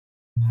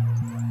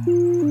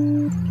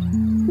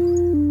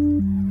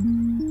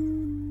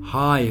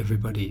Hi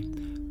everybody,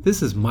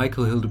 this is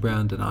Michael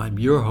Hildebrand and I'm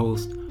your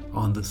host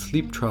on the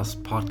Sleep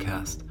Trust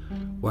podcast,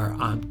 where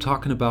I'm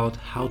talking about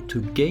how to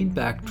gain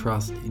back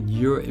trust in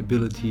your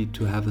ability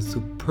to have a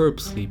superb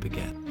sleep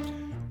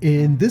again.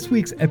 In this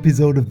week's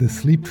episode of the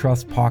Sleep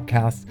Trust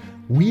podcast,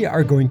 we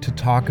are going to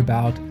talk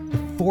about the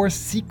 4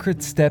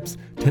 secret steps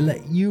to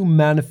let you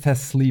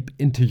manifest sleep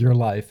into your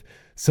life.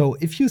 So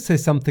if you say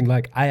something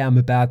like, I am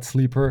a bad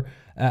sleeper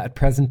at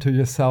present to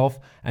yourself,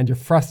 and you're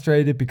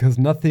frustrated because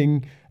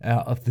nothing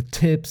of the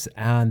tips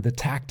and the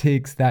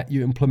tactics that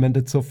you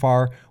implemented so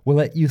far will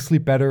let you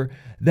sleep better,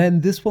 then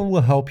this one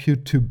will help you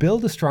to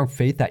build a strong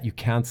faith that you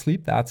can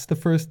sleep. That's the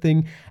first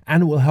thing.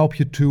 And it will help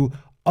you to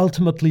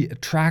ultimately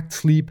attract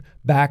sleep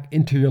back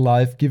into your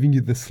life, giving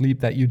you the sleep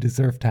that you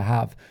deserve to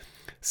have.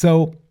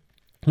 So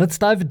let's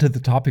dive into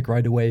the topic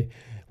right away.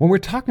 When we're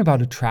talking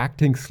about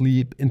attracting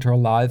sleep into our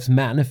lives,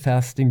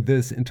 manifesting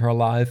this into our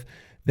life,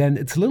 then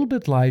it's a little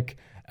bit like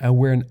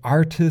we're an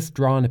artist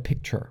drawing a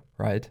picture,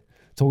 right?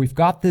 So we've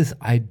got this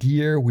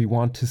idea, we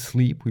want to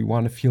sleep, we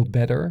want to feel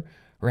better,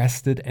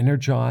 rested,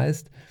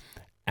 energized,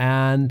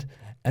 and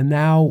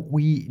now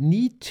we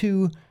need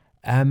to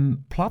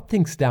plot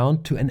things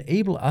down to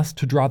enable us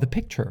to draw the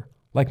picture.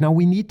 Like now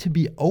we need to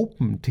be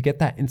open to get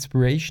that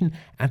inspiration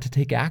and to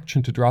take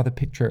action to draw the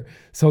picture.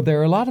 So there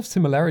are a lot of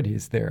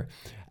similarities there.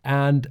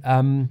 And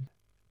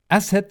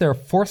as said, there are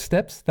 4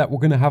 steps that we're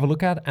going to have a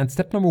look at. And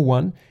step number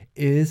 1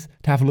 is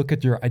to have a look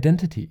at your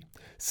identity.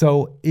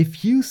 So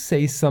if you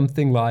say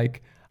something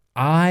like,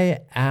 I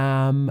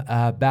am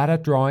bad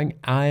at drawing,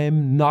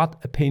 I'm not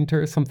a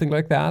painter, something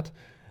like that,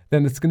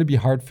 then it's going to be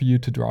hard for you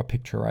to draw a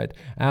picture, right?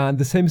 And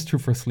the same is true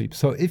for sleep.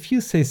 So if you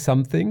say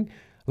something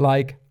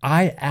like,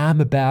 I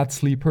am a bad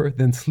sleeper,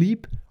 then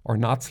sleep or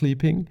not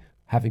sleeping,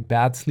 having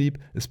bad sleep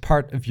is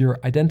part of your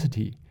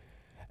identity.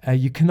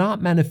 You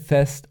cannot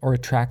manifest or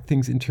attract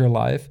things into your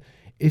life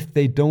if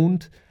they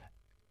don't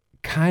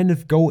kind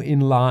of go in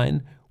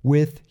line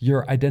with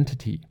your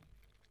identity.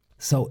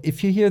 So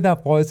if you hear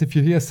that voice, if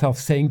you hear yourself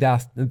saying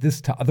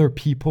this to other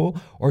people,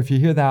 or if you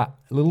hear that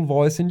little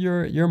voice in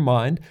your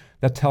mind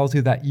that tells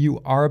you that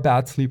you are a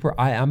bad sleeper,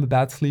 I am a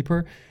bad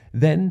sleeper,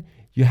 then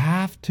you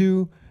have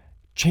to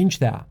change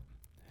that.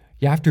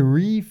 You have to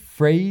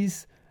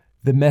rephrase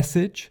the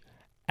message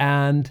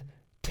and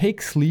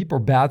take sleep or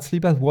bad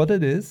sleep as what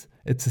it is.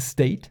 It's a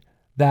state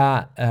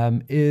that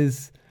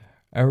is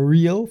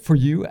real for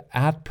you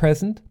at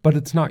present, but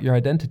it's not your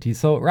identity.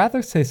 So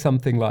rather say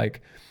something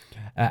like,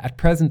 at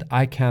present,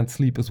 I can't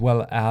sleep as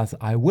well as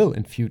I will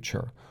in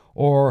future.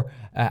 Or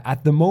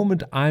at the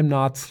moment, I'm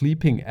not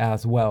sleeping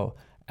as well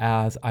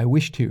as I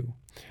wish to.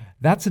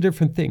 That's a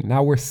different thing.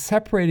 Now we're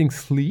separating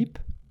sleep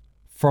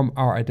from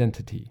our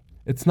identity.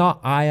 It's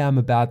not I am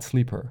a bad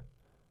sleeper.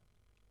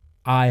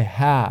 I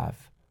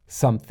have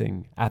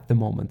something at the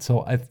moment.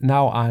 So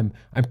now I'm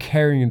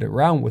carrying it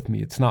around with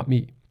me. It's not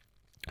me.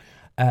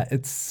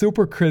 It's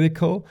super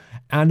critical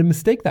and a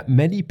mistake that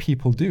many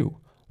people do.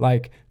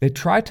 Like they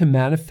try to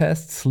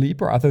manifest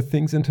sleep or other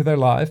things into their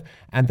life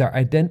and their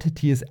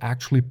identity is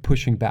actually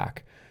pushing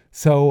back.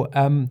 So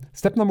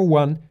step number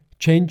 1,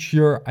 change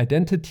your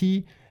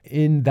identity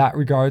in that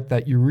regard,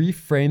 that you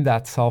reframe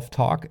that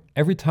self-talk.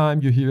 Every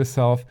time you hear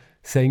yourself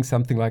saying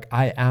something like,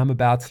 I am a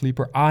bad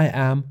sleeper, I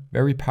am,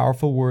 very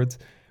powerful words,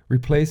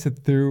 replace it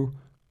through,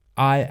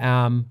 I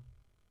am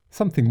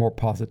something more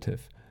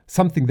positive,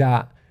 something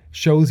that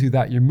shows you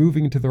that you're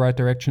moving into the right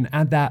direction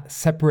and that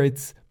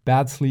separates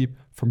bad sleep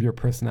from your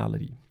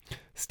personality.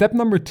 Step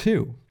number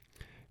 2,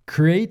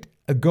 create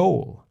a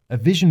goal, a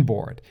vision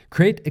board.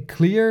 Create a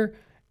clear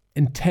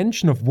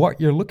intention of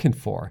what you're looking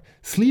for.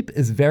 Sleep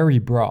is very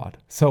broad.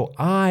 So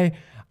I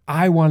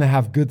want to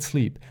have good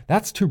sleep.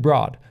 That's too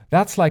broad.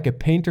 That's like a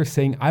painter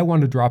saying, I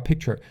want to draw a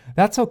picture.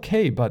 That's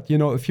okay, but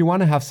if you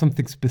want to have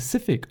something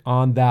specific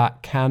on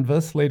that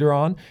canvas later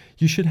on,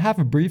 you should have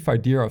a brief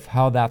idea of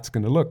how that's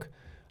going to look.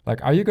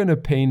 Like, are you going to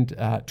paint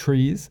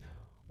trees?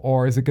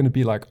 Or is it going to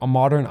be like a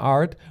modern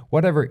art?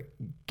 Whatever,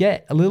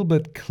 get a little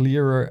bit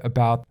clearer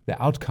about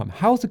the outcome.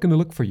 How is it going to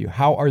look for you?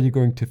 How are you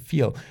going to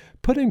feel?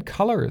 Put in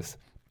colors.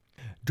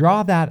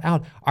 Draw that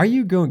out. Are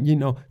you going,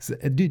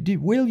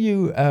 will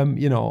you,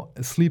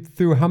 sleep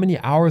through? How many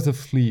hours of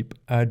sleep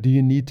do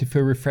you need to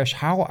feel refreshed?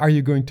 How are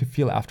you going to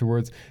feel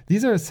afterwards?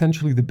 These are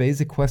essentially the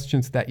basic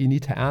questions that you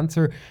need to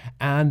answer.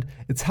 And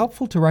it's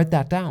helpful to write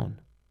that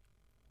down.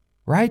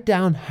 Write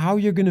down how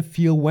you're going to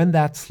feel when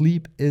that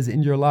sleep is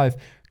in your life.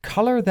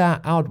 Color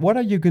that out. What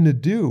are you going to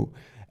do?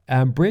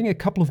 Bring a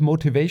couple of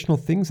motivational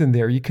things in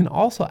there. You can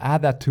also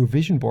add that to a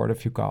vision board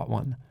if you got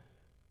one.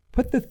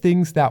 Put the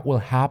things that will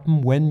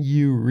happen when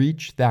you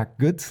reach that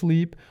good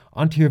sleep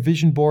onto your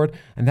vision board,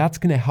 and that's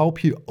going to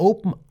help you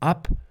open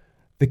up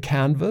the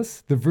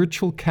canvas, the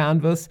virtual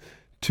canvas,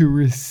 to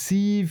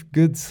receive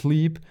good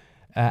sleep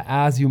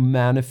as you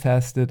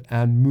manifest it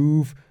and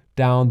move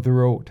down the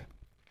road.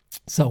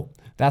 So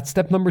that's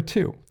step number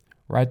 2.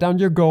 Write down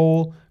your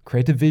goal,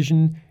 create a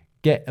vision,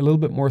 get a little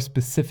bit more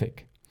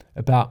specific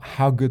about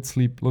how good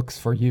sleep looks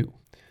for you.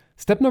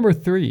 Step number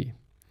 3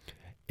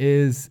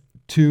 is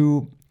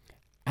to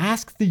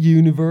ask the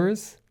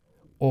universe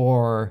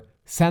or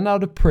send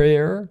out a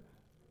prayer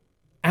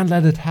and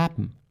let it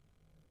happen.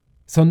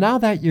 So now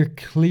that you're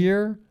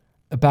clear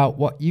about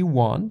what you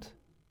want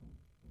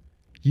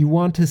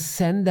to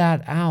send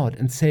that out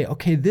and say,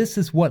 okay, this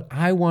is what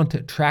I want to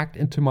attract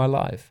into my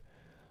life.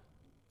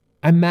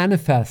 I'm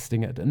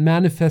manifesting it. And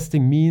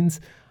manifesting means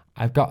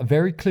I've got a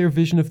very clear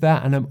vision of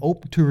that and I'm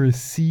open to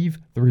receive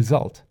the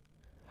result.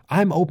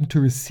 I'm open to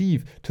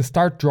receive, to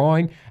start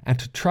drawing and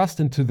to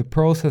trust into the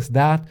process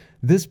that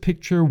this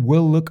picture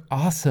will look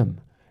awesome.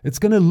 It's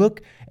going to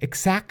look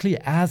exactly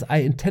as I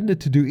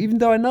intended to do, even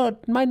though I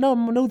might not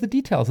know the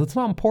details. It's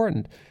not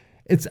important.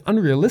 It's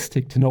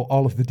unrealistic to know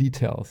all of the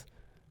details.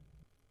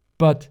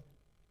 But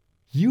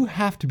you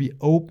have to be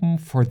open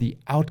for the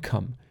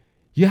outcome.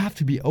 You have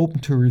to be open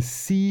to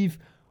receive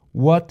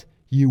what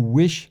you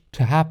wish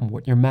to happen,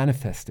 what you're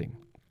manifesting.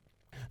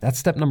 That's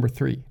step number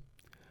 3.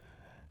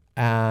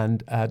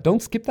 And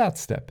don't skip that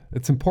step.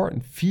 It's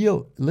important.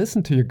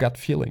 Listen to your gut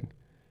feeling.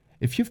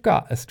 If you've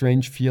got a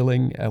strange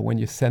feeling when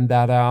you send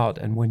that out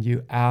and when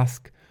you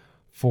ask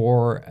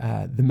for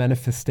the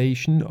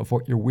manifestation of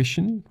what you're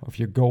wishing, of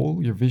your goal,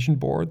 your vision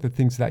board, the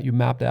things that you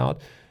mapped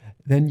out,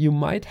 then you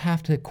might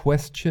have to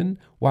question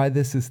why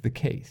this is the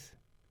case.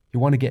 You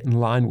want to get in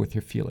line with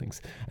your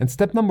feelings. And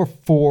step number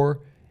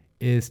 4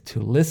 is to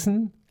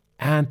listen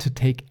and to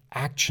take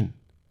action.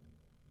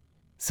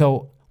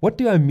 So what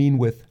do I mean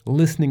with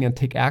listening and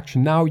take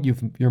action? Now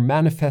you're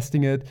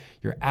manifesting it,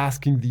 you're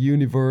asking the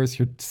universe,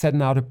 you're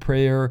setting out a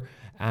prayer,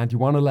 and you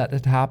want to let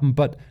it happen,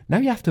 but now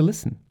you have to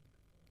listen.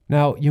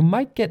 Now, you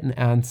might get an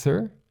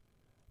answer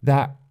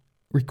that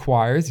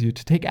requires you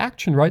to take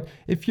action, right?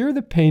 If you're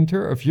the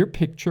painter of your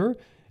picture,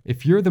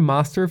 if you're the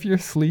master of your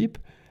sleep,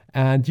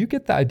 and you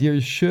get the idea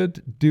you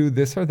should do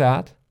this or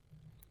that,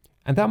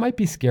 and that might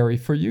be scary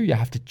for you, you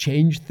have to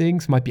change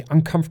things, might be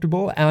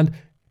uncomfortable, and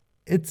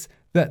it's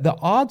the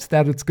odds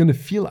that it's going to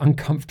feel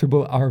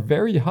uncomfortable are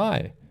very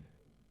high.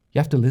 You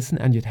have to listen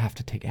and you'd have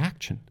to take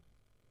action.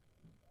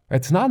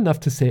 It's not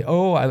enough to say,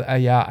 oh,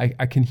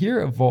 I can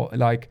hear a voice,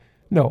 like,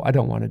 no, I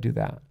don't want to do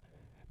that.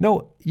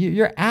 No,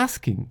 you're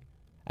asking.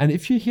 And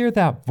if you hear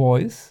that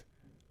voice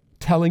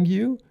telling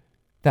you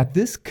that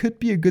this could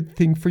be a good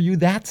thing for you,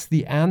 that's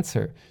the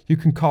answer. You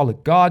can call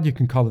it God, you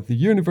can call it the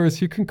universe,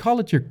 you can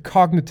call it your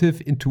cognitive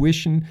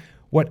intuition,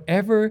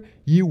 whatever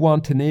you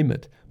want to name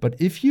it. But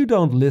if you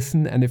don't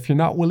listen and if you're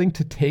not willing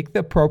to take the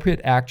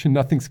appropriate action,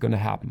 nothing's going to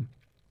happen.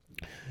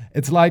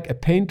 It's like a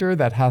painter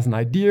that has an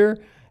idea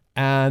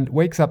and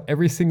wakes up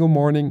every single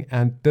morning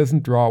and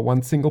doesn't draw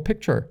one single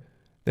picture.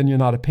 Then you're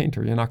not a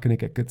painter. You're not going to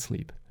get good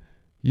sleep.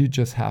 You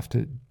just have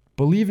to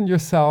believe in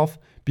yourself,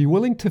 be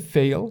willing to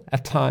fail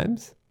at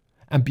times,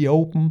 and be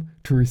open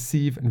to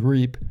receive and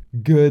reap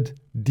good,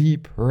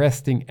 deep,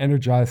 resting,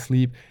 energized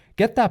sleep.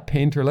 Get that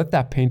painter, let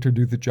that painter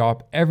do the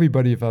job.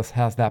 Everybody of us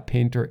has that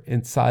painter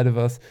inside of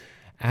us,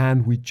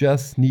 and we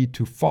just need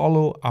to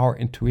follow our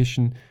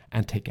intuition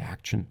and take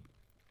action.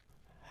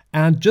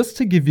 And just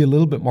to give you a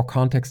little bit more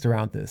context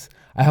around this,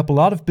 I help a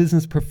lot of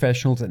business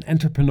professionals and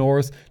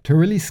entrepreneurs to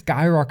really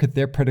skyrocket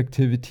their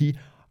productivity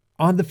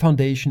on the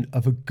foundation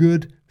of a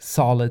good,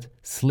 solid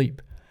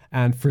sleep.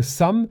 And for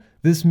some,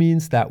 this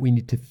means that we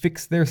need to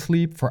fix their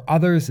sleep. For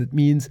others, it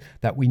means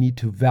that we need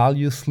to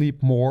value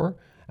sleep more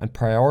and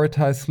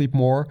prioritize sleep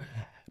more.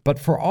 But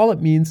for all,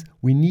 it means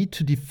we need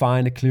to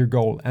define a clear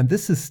goal. And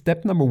this is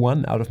step number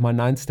 1 out of my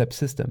 9-step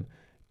system,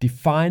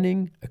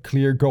 defining a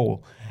clear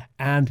goal.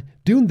 And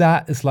doing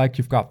that is like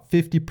you've got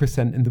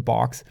 50% in the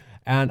box.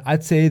 And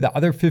I'd say the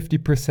other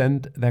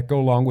 50% that go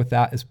along with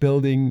that is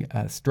building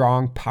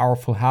strong,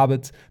 powerful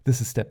habits.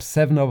 This is step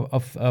 7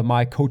 of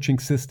my coaching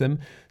system.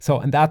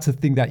 And that's a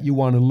thing that you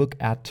want to look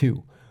at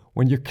too.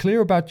 When you're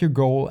clear about your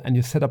goal and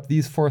you set up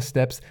these 4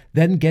 steps,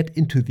 then get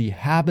into the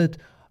habit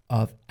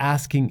of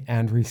asking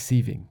and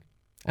receiving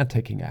and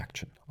taking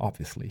action,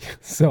 obviously.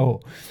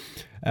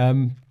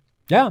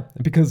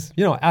 Because,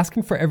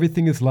 asking for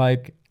everything is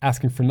like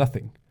asking for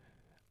nothing.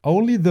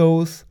 Only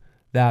those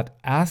that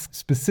ask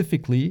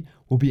specifically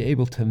will be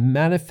able to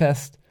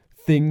manifest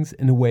things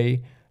in a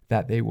way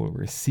that they will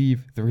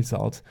receive the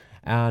results.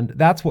 And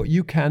that's what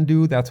you can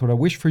do. That's what I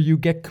wish for you.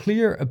 Get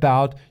clear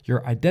about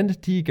your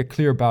identity. Get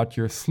clear about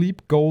your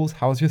sleep goals.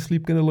 How's your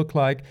sleep going to look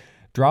like?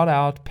 Draw it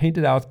out, paint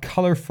it out,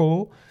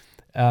 colorful.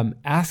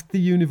 Ask the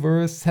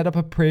universe, set up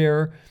a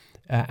prayer,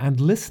 and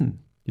listen.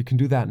 You can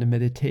do that in a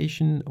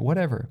meditation,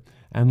 whatever.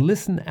 And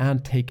listen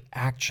and take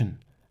action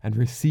and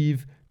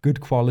receive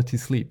good quality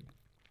sleep.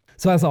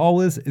 So as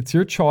always, it's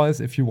your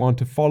choice if you want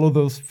to follow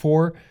those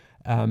 4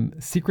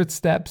 secret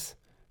steps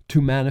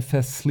to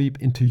manifest sleep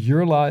into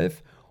your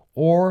life,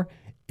 or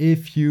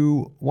if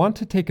you want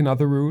to take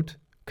another route,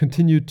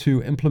 continue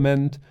to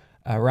implement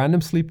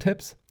random sleep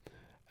tips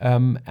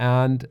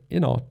and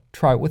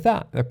try it with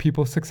that. There are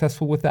people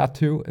successful with that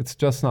too. It's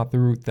just not the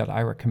route that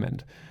I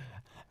recommend.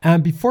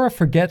 And before I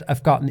forget,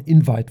 I've got an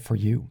invite for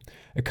you.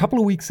 A couple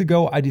of weeks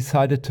ago, I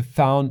decided to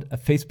found a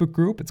Facebook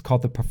group. It's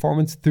called the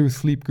Performance Through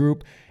Sleep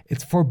Group.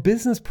 It's for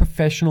business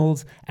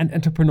professionals and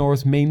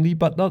entrepreneurs mainly,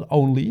 but not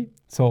only.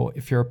 So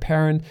if you're a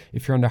parent,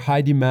 if you're under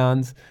high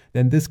demands,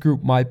 then this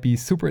group might be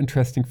super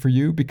interesting for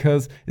you,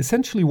 because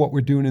essentially what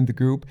we're doing in the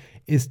group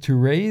is to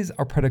raise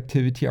our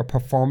productivity, our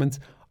performance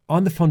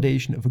on the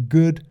foundation of a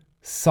good,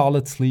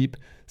 solid sleep.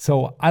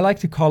 So I like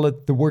to call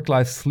it the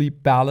work-life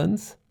sleep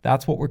balance.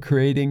 That's what we're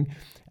creating.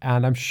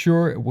 And I'm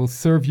sure it will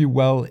serve you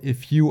well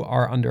if you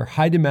are under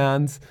high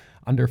demands,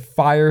 under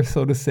fire,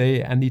 so to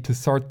say, and need to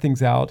sort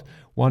things out,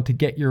 want to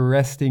get your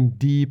resting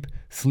deep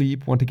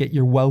sleep, want to get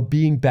your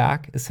well-being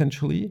back,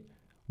 essentially,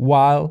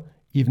 while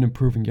even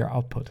improving your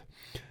output.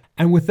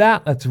 And with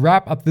that, let's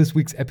wrap up this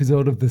week's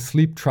episode of the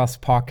Sleep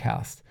Trust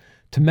podcast.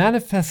 To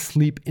manifest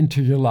sleep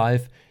into your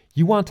life,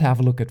 you want to have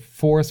a look at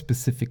 4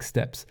 specific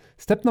steps.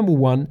 Step number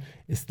 1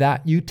 is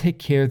that you take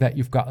care that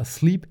you've got a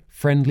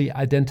sleep-friendly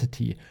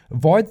identity.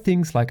 Avoid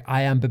things like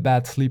I am a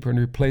bad sleeper and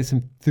replace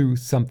them through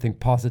something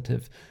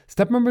positive.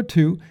 Step number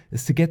 2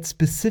 is to get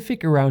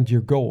specific around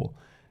your goal.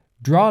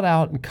 Draw it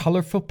out in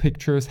colorful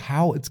pictures,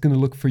 how it's going to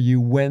look for you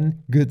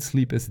when good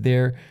sleep is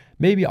there.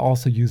 Maybe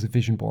also use a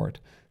vision board.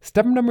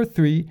 Step number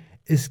 3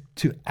 is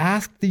to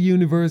ask the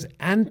universe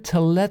and to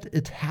let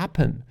it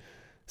happen.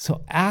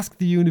 So ask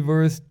the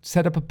universe,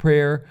 set up a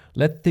prayer,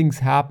 let things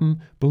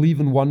happen, believe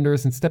in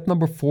wonders. And step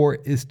number 4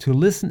 is to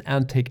listen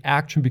and take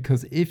action,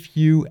 because if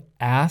you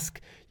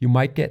ask, you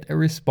might get a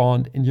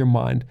response in your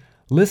mind.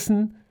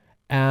 Listen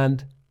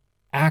and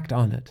act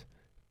on it.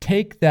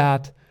 Take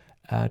that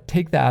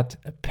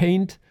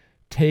paint,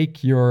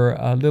 take your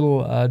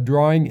little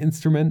drawing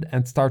instrument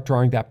and start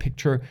drawing that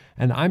picture.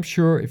 And I'm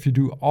sure if you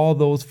do all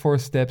those 4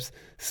 steps,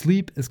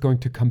 sleep is going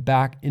to come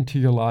back into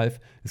your life.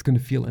 It's going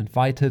to feel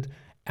invited.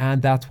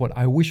 And that's what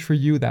I wish for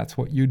you. That's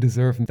what you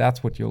deserve. And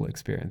that's what you'll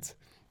experience.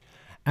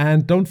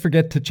 And don't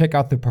forget to check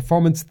out the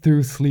Performance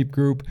Through Sleep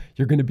group.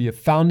 You're going to be a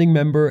founding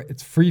member.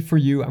 It's free for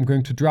you. I'm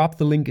going to drop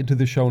the link into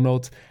the show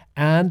notes.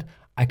 And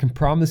I can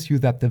promise you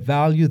that the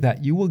value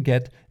that you will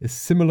get is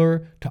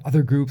similar to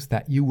other groups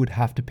that you would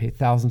have to pay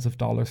thousands of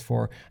dollars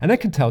for. And I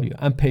can tell you,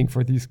 I'm paying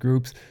for these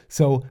groups.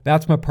 So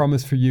that's my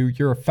promise for you.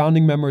 You're a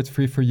founding member. It's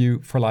free for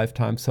you for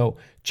lifetime. So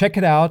check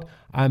it out.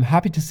 I'm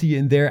happy to see you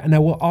in there. And I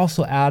will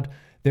also add,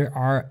 there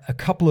are a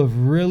couple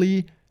of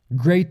really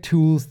great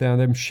tools that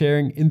I'm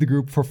sharing in the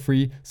group for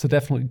free. So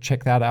definitely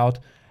check that out.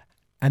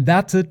 And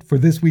that's it for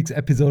this week's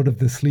episode of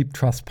the Sleep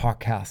Trust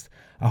podcast.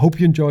 I hope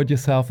you enjoyed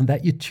yourself and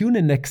that you tune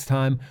in next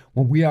time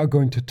when we are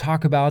going to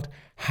talk about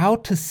how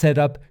to set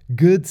up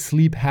good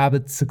sleep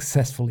habits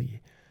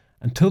successfully.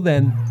 Until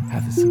then,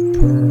 have a superb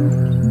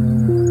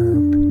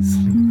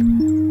sleep.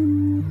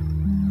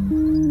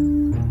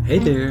 Hey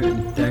there,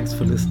 and thanks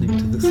for listening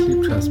to the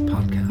Sleep Trust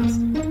podcast.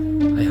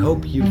 I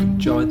hope you've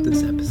enjoyed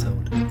this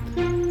episode.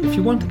 If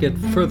you want to get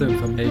further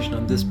information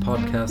on this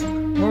podcast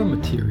or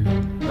material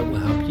that will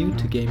help you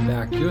to gain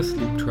back your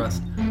sleep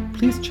trust,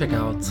 please check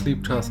out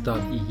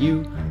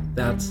sleeptrust.eu.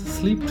 That's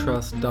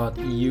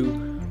sleeptrust.eu,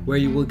 where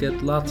you will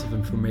get lots of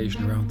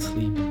information around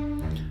sleep.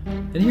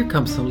 And here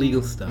comes some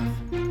legal stuff.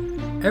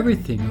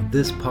 Everything on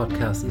this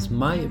podcast is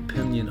my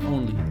opinion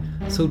only,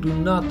 so do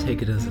not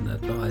take it as an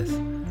advice,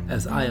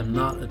 as I am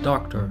not a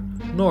doctor,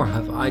 nor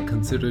have I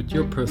considered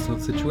your personal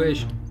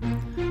situation.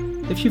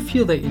 If you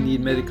feel that you need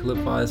medical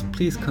advice,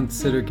 please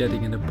consider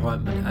getting an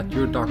appointment at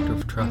your doctor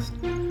of trust.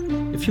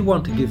 If you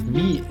want to give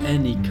me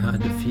any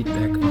kind of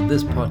feedback on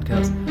this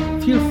podcast,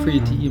 feel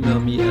free to email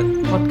me at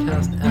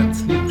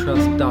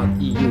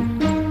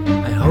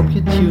podcast@sleeptrust.eu. I hope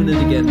you tune in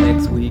again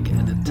next week,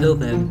 and until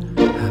then,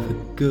 have a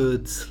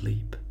good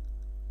sleep.